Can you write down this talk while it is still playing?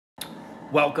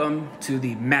Welcome to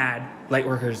the Mad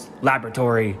Lightworkers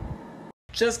Laboratory.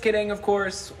 Just kidding, of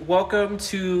course. Welcome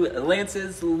to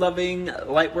Lance's Loving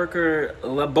Lightworker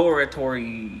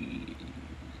Laboratory.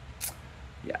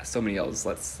 Yeah, so many L's.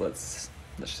 Let's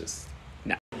just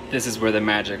now. This is where the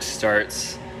magic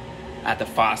starts, at the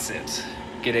faucet,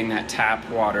 getting that tap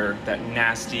water, that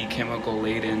nasty chemical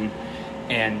laden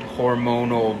and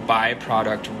hormonal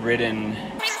byproduct ridden.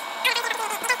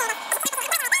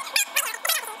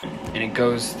 And it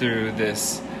goes through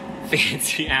this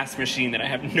fancy ass machine that I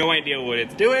have no idea what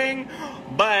it's doing,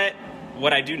 but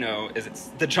what I do know is it's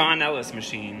the John Ellis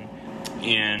machine.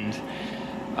 And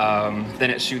then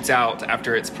it shoots out,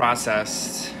 after it's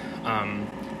processed,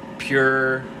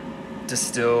 pure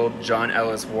distilled John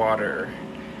Ellis water.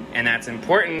 And that's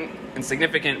important and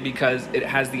significant because it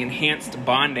has the enhanced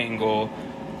bond angle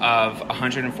of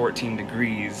 114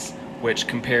 degrees, which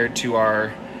compared to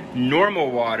our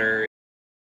normal water.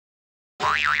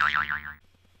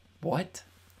 What?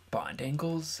 Bond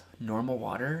angles? Normal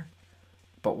water?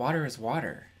 But water is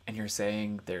water, and you're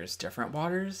saying there's different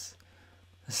waters?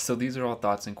 So these are all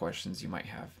thoughts and questions you might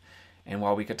have. And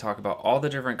while we could talk about all the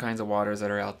different kinds of waters that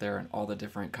are out there and all the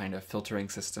different kind of filtering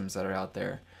systems that are out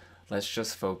there, let's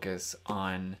just focus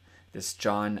on this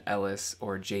John Ellis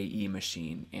or JE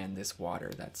machine and this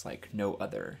water that's like no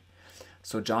other.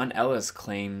 So John Ellis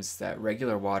claims that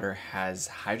regular water has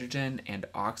hydrogen and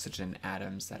oxygen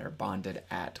atoms that are bonded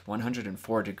at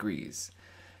 104 degrees.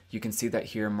 You can see that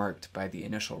here marked by the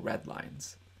initial red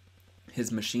lines.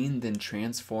 His machine then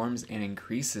transforms and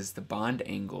increases the bond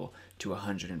angle to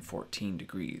 114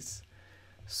 degrees.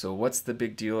 So what's the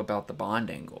big deal about the bond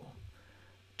angle?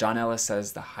 John Ellis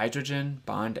says the hydrogen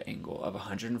bond angle of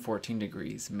 114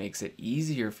 degrees makes it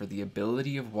easier for the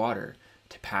ability of water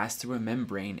to pass through a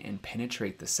membrane and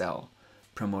penetrate the cell,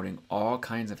 promoting all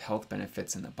kinds of health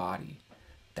benefits in the body.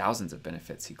 Thousands of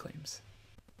benefits, he claims.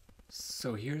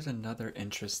 So here's another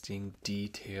interesting,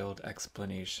 detailed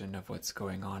explanation of what's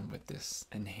going on with this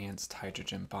enhanced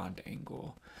hydrogen bond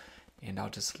angle. And I'll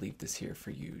just leave this here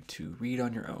for you to read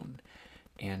on your own.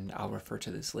 And I'll refer to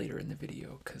this later in the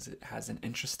video because it has an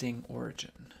interesting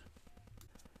origin.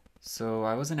 So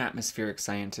I was an atmospheric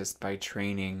scientist by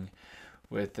training,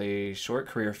 with a short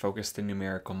career focused in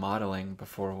numerical modeling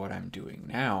before what I'm doing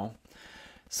now.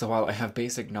 So while I have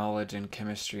basic knowledge in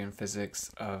chemistry and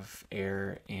physics of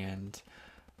air and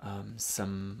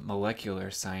some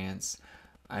molecular science,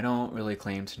 I don't really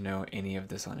claim to know any of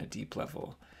this on a deep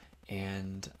level.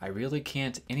 And I really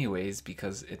can't anyways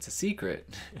because it's a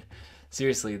secret.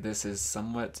 Seriously, this is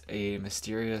somewhat a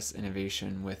mysterious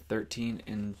innovation with 13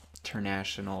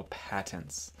 international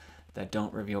patents that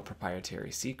don't reveal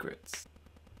proprietary secrets.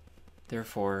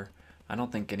 Therefore, I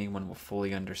don't think anyone will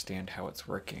fully understand how it's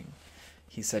working.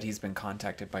 He said he's been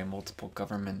contacted by multiple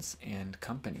governments and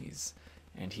companies,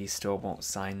 and he still won't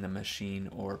sign the machine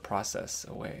or process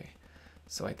away.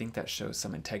 So I think that shows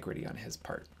some integrity on his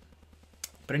part.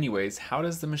 But anyways, how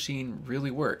does the machine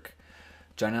really work?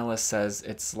 John Ellis says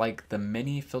it's like the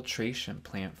mini filtration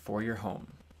plant for your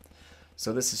home.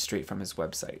 So this is straight from his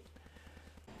website.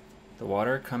 The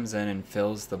water comes in and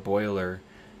fills the boiler,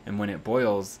 and when it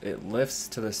boils, it lifts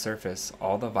to the surface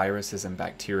all the viruses and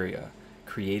bacteria,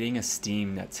 creating a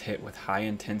steam that's hit with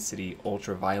high-intensity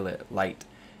ultraviolet light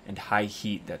and high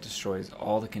heat that destroys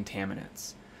all the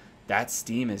contaminants. That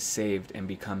steam is saved and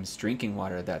becomes drinking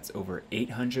water that's over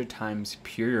 800 times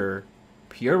purer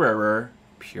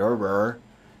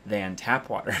than tap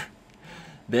water.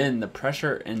 Then the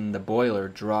pressure in the boiler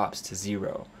drops to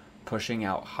zero, pushing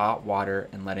out hot water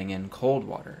and letting in cold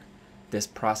water. This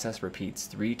process repeats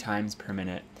 3 times per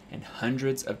minute and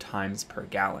hundreds of times per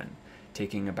gallon,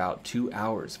 taking about 2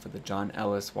 hours for the John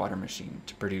Ellis Water Machine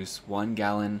to produce 1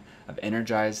 gallon of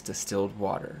energized distilled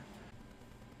water.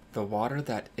 The water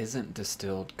that isn't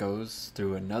distilled goes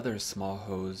through another small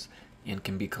hose and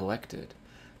can be collected.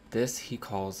 This he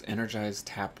calls energized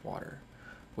tap water,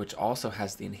 which also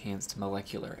has the enhanced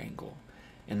molecular angle,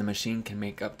 and the machine can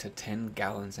make up to 10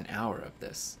 gallons an hour of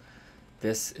this.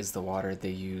 This is the water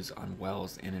they use on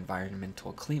wells and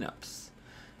environmental cleanups.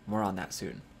 More on that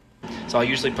soon. So I'll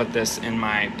usually put this in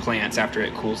my plants after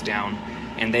it cools down,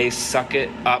 and they suck it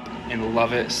up and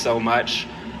love it so much.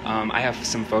 I have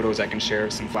some photos I can share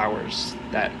of some flowers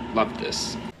that love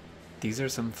this. These are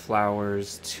some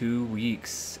flowers 2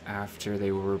 weeks after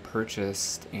they were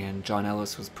purchased, and John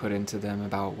Ellis was put into them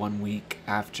about 1 week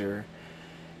after.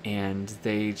 And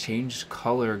they changed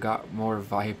color, got more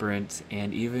vibrant,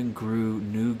 and even grew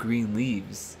new green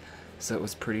leaves. So it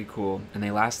was pretty cool. And they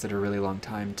lasted a really long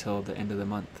time till the end of the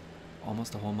month.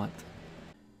 Almost a whole month.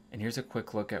 And here's a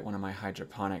quick look at one of my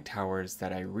hydroponic towers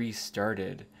that I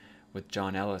restarted with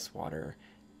John Ellis Water,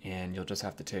 and you'll just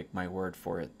have to take my word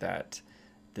for it that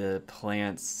the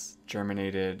plants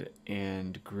germinated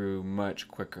and grew much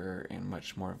quicker and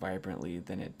much more vibrantly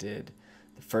than it did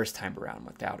the first time around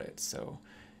without it. So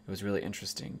it was really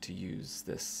interesting to use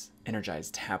this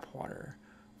energized tap water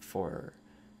for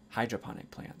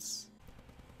hydroponic plants.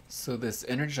 So this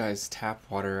energized tap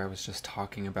water I was just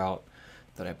talking about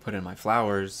that I put in my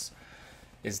flowers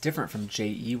is different from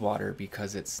JE water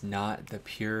because it's not the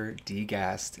pure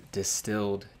degassed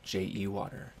distilled JE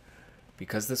water.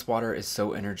 Because this water is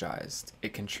so energized,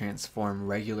 it can transform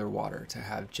regular water to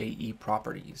have JE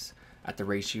properties at the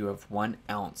ratio of 1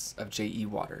 ounce of JE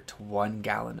water to 1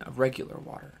 gallon of regular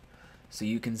water. So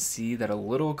you can see that a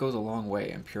little goes a long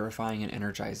way in purifying and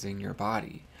energizing your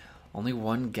body. Only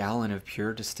 1 gallon of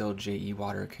pure distilled JE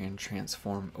water can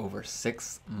transform over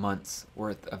 6 months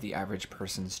worth of the average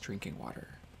person's drinking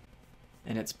water.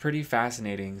 And it's pretty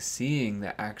fascinating seeing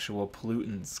the actual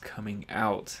pollutants coming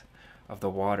out of the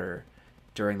water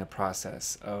during the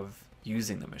process of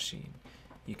using the machine.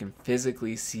 You can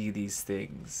physically see these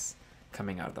things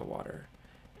coming out of the water.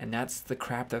 And that's the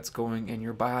crap that's going in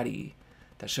your body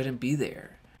that shouldn't be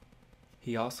there.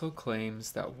 He also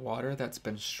claims that water that's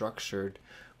been structured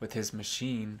with his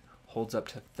machine holds up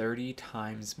to 30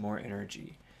 times more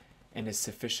energy and is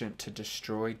sufficient to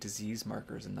destroy disease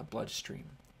markers in the bloodstream.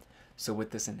 So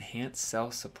with this enhanced cell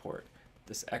support,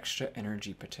 this extra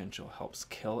energy potential helps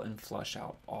kill and flush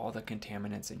out all the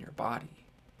contaminants in your body.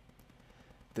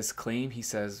 This claim, he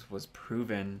says, was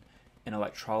proven in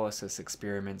electrolysis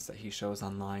experiments that he shows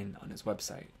online on his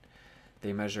website.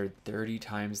 They measured 30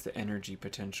 times the energy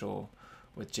potential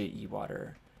with JE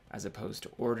water as opposed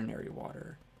to ordinary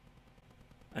water.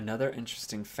 Another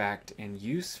interesting fact and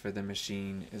use for the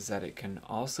machine is that it can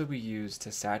also be used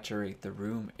to saturate the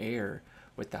room air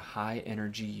with the high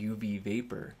energy UV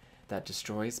vapor that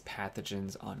destroys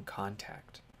pathogens on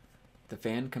contact. The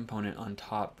fan component on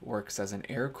top works as an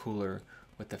air cooler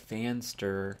with a fan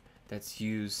stirrer that's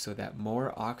used so that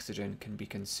more oxygen can be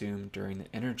consumed during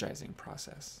the energizing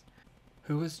process.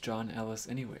 Who was John Ellis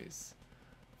anyways?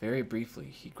 Very briefly,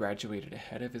 he graduated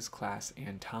ahead of his class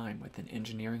and time with an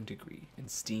engineering degree in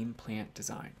steam plant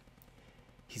design.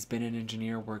 He's been an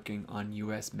engineer working on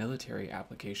US military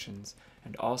applications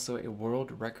and also a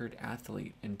world record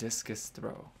athlete in discus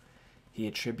throw. He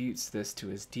attributes this to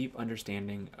his deep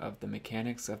understanding of the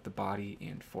mechanics of the body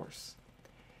and force.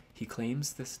 He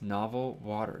claims this novel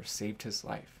water saved his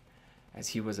life, as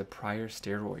he was a prior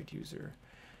steroid user,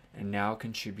 and now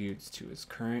contributes to his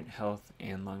current health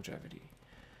and longevity.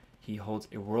 He holds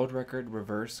a world record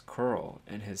reverse curl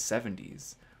in his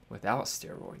 70s without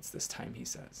steroids this time, he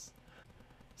says.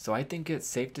 So I think it's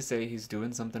safe to say he's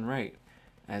doing something right,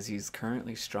 as he's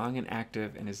currently strong and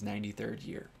active in his 93rd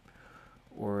year.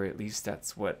 Or at least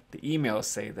that's what the emails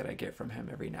say that I get from him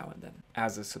every now and then,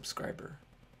 as a subscriber.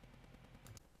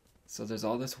 So there's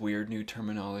all this weird new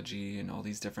terminology and all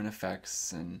these different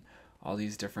effects and all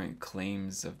these different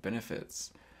claims of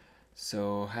benefits.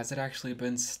 So has it actually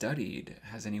been studied?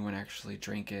 Has anyone actually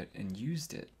drank it and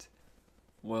used it?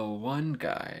 Well, one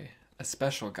guy, a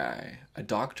special guy, a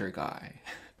doctor guy,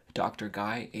 Dr.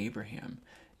 Guy Abraham,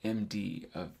 MD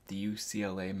of the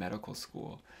UCLA Medical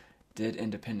School, did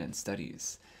independent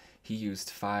studies. He used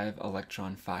 5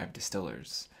 electron 5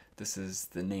 distillers. This is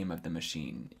the name of the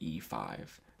machine,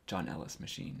 E5, John Ellis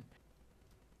machine.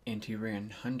 And he ran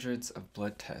hundreds of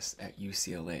blood tests at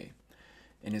UCLA.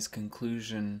 And his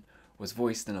conclusion was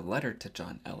voiced in a letter to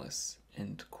John Ellis,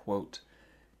 and quote,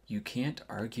 "You can't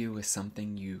argue with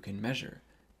something you can measure.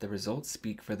 The results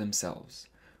speak for themselves.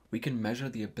 We can measure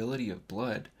the ability of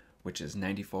blood, which is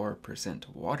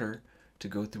 94% water, to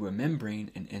go through a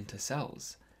membrane and into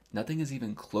cells. Nothing is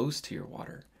even close to your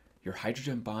water. Your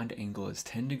hydrogen bond angle is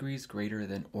 10 degrees greater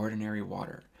than ordinary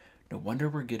water. No wonder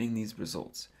we're getting these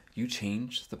results. You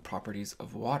changed the properties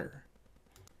of water."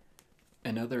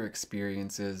 In other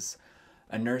experiences,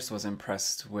 a nurse was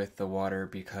impressed with the water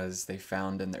because they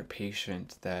found in their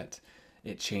patient that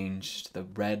it changed the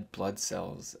red blood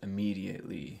cells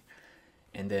immediately.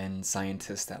 And then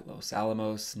scientists at Los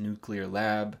Alamos Nuclear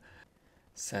Lab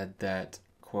said that,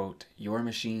 quote, "Your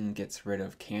machine gets rid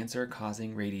of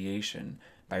cancer-causing radiation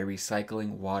by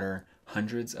recycling water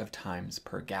hundreds of times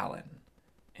per gallon,"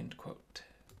 end quote.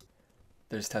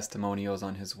 There's testimonials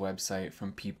on his website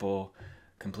from people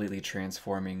completely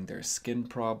transforming their skin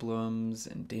problems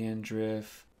and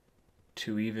dandruff,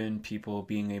 to even people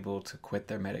being able to quit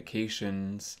their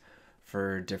medications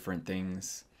for different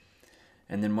things.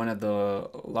 And then one of the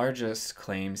largest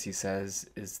claims, he says,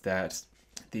 is that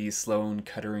the Sloan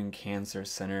Kettering Cancer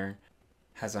Center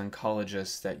has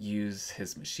oncologists that use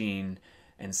his machine,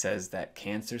 and says that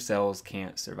cancer cells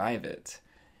can't survive it,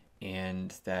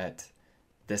 and that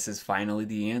this is finally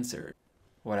the answer.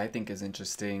 What I think is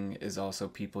interesting is also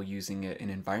people using it in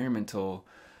environmental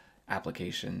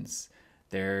applications.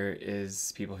 There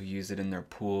is people who use it in their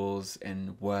pools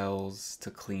and wells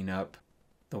to clean up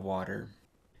the water.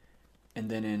 And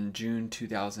then in June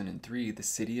 2003, the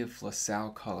city of LaSalle,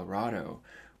 Colorado,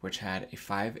 which had a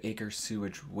 5-acre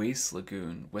sewage waste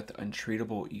lagoon with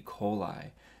untreatable E.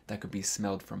 coli that could be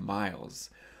smelled for miles,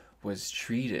 was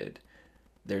treated.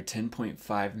 Their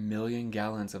 10.5 million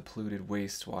gallons of polluted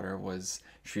wastewater was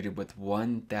treated with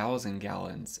 1,000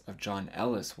 gallons of John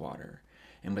Ellis water.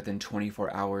 And within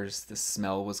 24 hours, the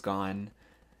smell was gone.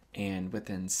 And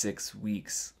within 6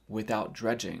 weeks, without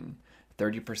dredging,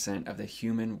 30% of the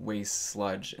human waste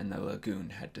sludge in the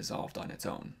lagoon had dissolved on its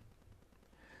own.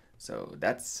 So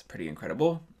that's pretty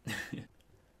incredible.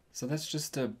 So that's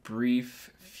just a brief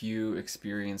few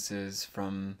experiences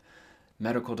from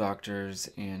medical doctors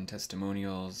and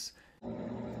testimonials.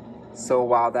 So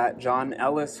while that John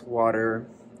Ellis water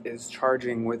is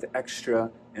charging with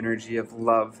extra energy of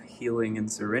love, healing,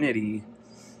 and serenity,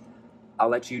 I'll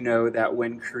let you know that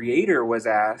when Creator was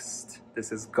asked,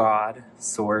 this is God,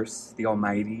 Source, the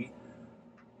Almighty,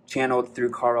 channeled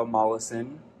through Carl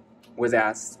Mollison, was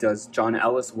asked, does John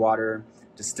Ellis Water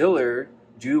Distiller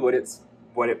do what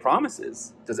it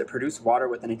promises? Does it produce water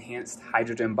with an enhanced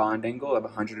hydrogen bond angle of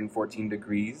 114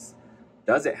 degrees?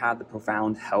 Does it have the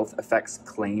profound health effects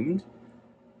claimed?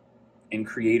 And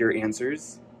Creator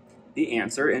answers, the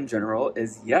answer in general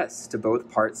is yes to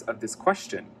both parts of this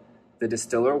question. The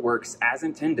distiller works as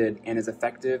intended and is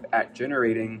effective at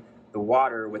generating the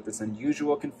water with this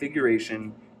unusual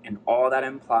configuration and all that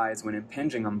implies when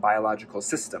impinging on biological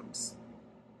systems.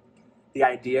 The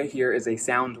idea here is a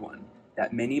sound one,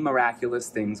 that many miraculous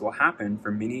things will happen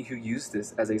for many who use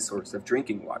this as a source of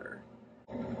drinking water.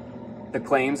 The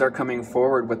claims are coming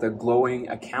forward with a glowing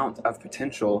account of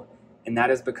potential, and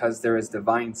that is because there is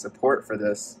divine support for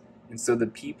this, and so the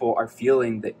people are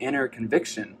feeling the inner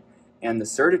conviction and the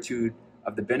certitude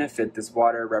of the benefit this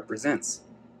water represents,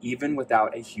 even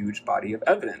without a huge body of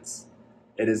evidence.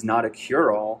 It is not a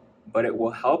cure-all, but it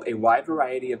will help a wide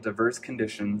variety of diverse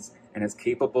conditions and is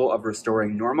capable of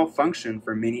restoring normal function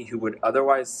for many who would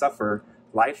otherwise suffer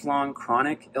lifelong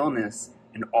chronic illness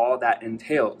and all that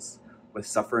entails, with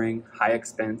suffering, high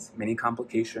expense, many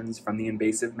complications from the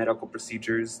invasive medical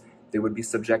procedures they would be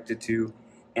subjected to,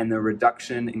 and the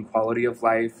reduction in quality of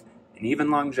life and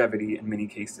even longevity in many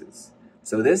cases.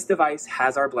 So this device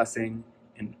has our blessing,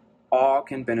 and all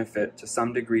can benefit to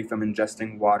some degree from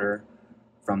ingesting water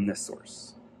from this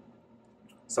source.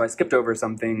 So I skipped over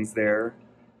some things there.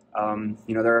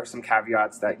 There are some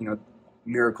caveats that,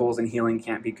 miracles and healing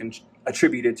can't be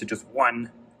attributed to just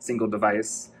one single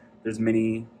device. There's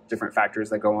many different factors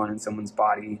that go on in someone's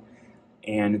body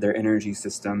and their energy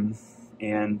system.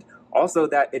 And also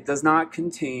that it does not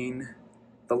contain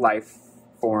the life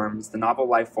forms, the novel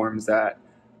life forms that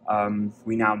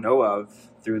we now know of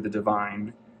through the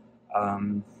divine,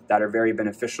 that are very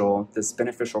beneficial, this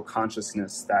beneficial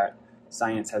consciousness that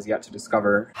science has yet to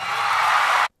discover.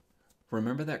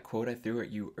 Remember that quote I threw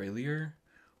at you earlier?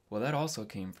 Well, that also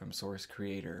came from Source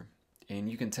Creator. And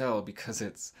you can tell because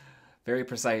it's very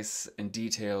precise and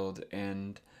detailed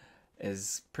and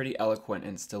is pretty eloquent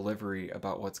in its delivery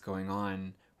about what's going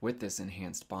on with this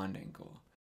enhanced bond angle.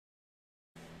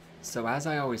 So as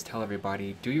I always tell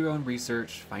everybody, do your own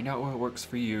research, find out what works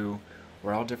for you.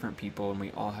 We're all different people and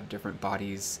we all have different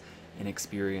bodies and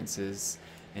experiences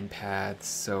and paths,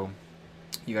 so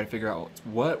you gotta figure out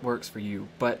what works for you.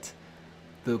 But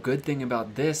the good thing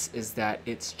about this is that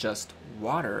it's just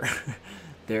water.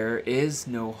 There is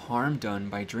no harm done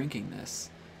by drinking this.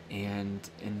 And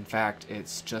in fact,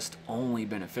 it's just only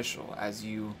beneficial. As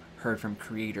you heard from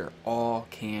Creator, all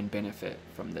can benefit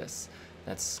from this.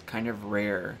 That's kind of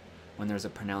rare when there's a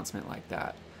pronouncement like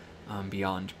that,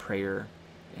 beyond prayer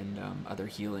and other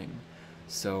healing.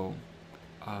 So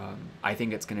I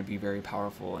think it's going to be very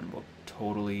powerful and will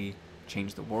totally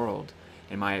change the world.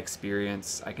 In my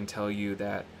experience, I can tell you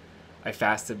that I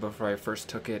fasted before I first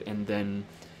took it, and then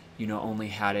only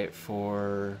had it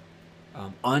for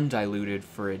undiluted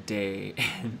for a day,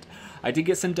 and I did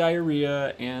get some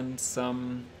diarrhea and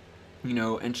some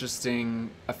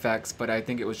interesting effects, but I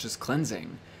think it was just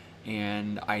cleansing,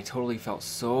 and I totally felt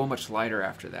so much lighter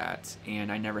after that,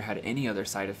 and I never had any other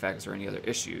side effects or any other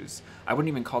issues. I wouldn't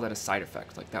even call that a side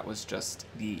effect, like that was just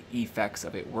the effects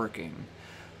of it working.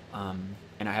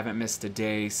 And I haven't missed a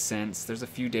day since. There's a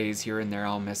few days here and there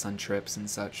I'll miss on trips and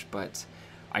such, but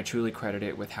I truly credit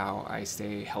it with how I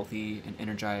stay healthy and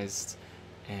energized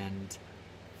and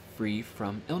free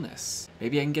from illness.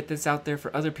 Maybe I can get this out there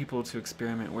for other people to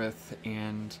experiment with,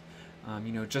 and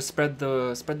just spread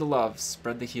the love,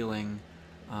 spread the healing,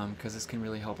 because this can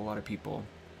really help a lot of people.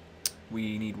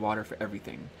 We need water for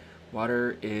everything.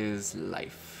 Water is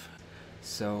life.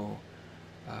 So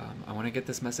I want to get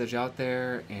this message out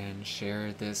there and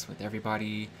share this with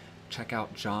everybody. Check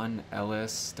out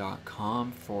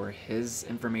johnellis.com for his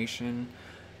information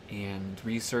and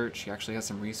research. He actually has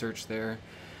some research there.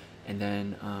 And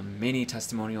then many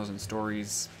testimonials and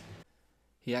stories.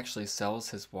 He actually sells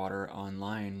his water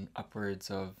online upwards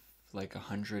of like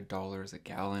 $100 a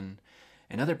gallon.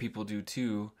 And other people do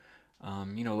too, a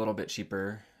little bit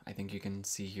cheaper. I think you can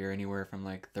see here anywhere from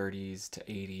like 30s to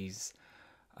 80s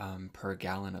per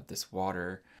gallon of this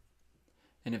water.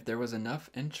 And if there was enough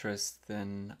interest,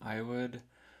 then I would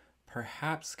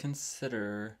perhaps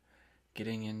consider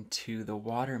getting into the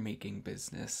water making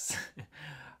business.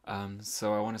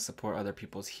 So I want to support other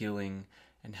people's healing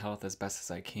and health as best as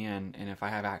I can. And if I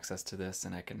have access to this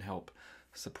and I can help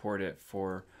support it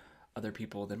for other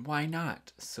people, then why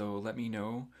not? So let me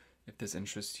know if this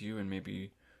interests you, and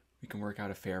maybe we can work out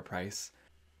a fair price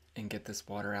and get this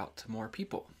water out to more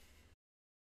people.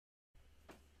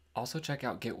 Also check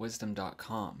out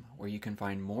getwisdom.com, where you can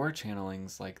find more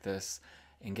channelings like this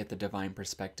and get the divine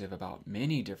perspective about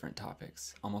many different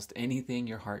topics, almost anything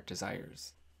your heart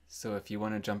desires. So if you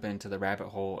want to jump into the rabbit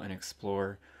hole and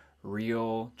explore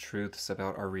real truths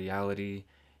about our reality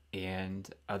and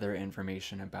other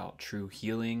information about true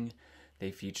healing,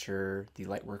 they feature the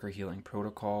Lightworker Healing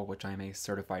Protocol, which I'm a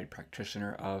certified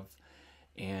practitioner of,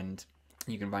 and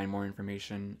you can find more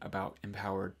information about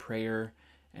empowered prayer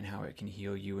and how it can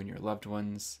heal you and your loved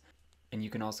ones. And you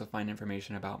can also find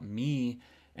information about me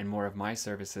and more of my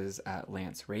services at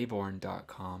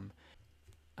lancerayborn.com.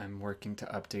 I'm working to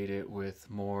update it with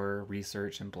more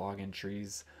research and blog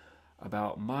entries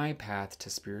about my path to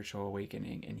spiritual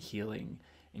awakening and healing,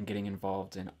 and getting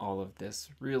involved in all of this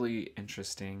really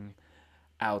interesting,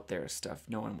 out there stuff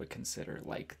no one would consider,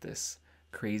 like this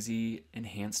crazy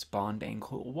enhanced bond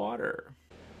angle water.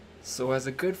 So as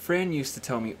a good friend used to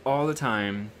tell me all the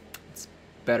time, it's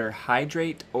better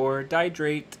hydrate or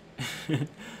dihydrate.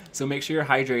 So make sure you're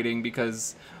hydrating,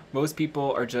 because most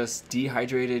people are just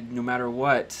dehydrated no matter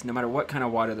what kind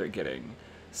of water they're getting.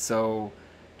 So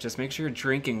just make sure you're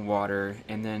drinking water,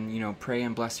 and then, pray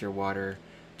and bless your water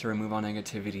to remove all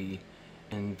negativity.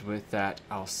 And with that,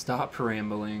 I'll stop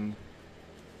rambling.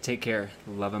 Take care.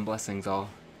 Love and blessings all.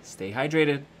 Stay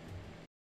hydrated.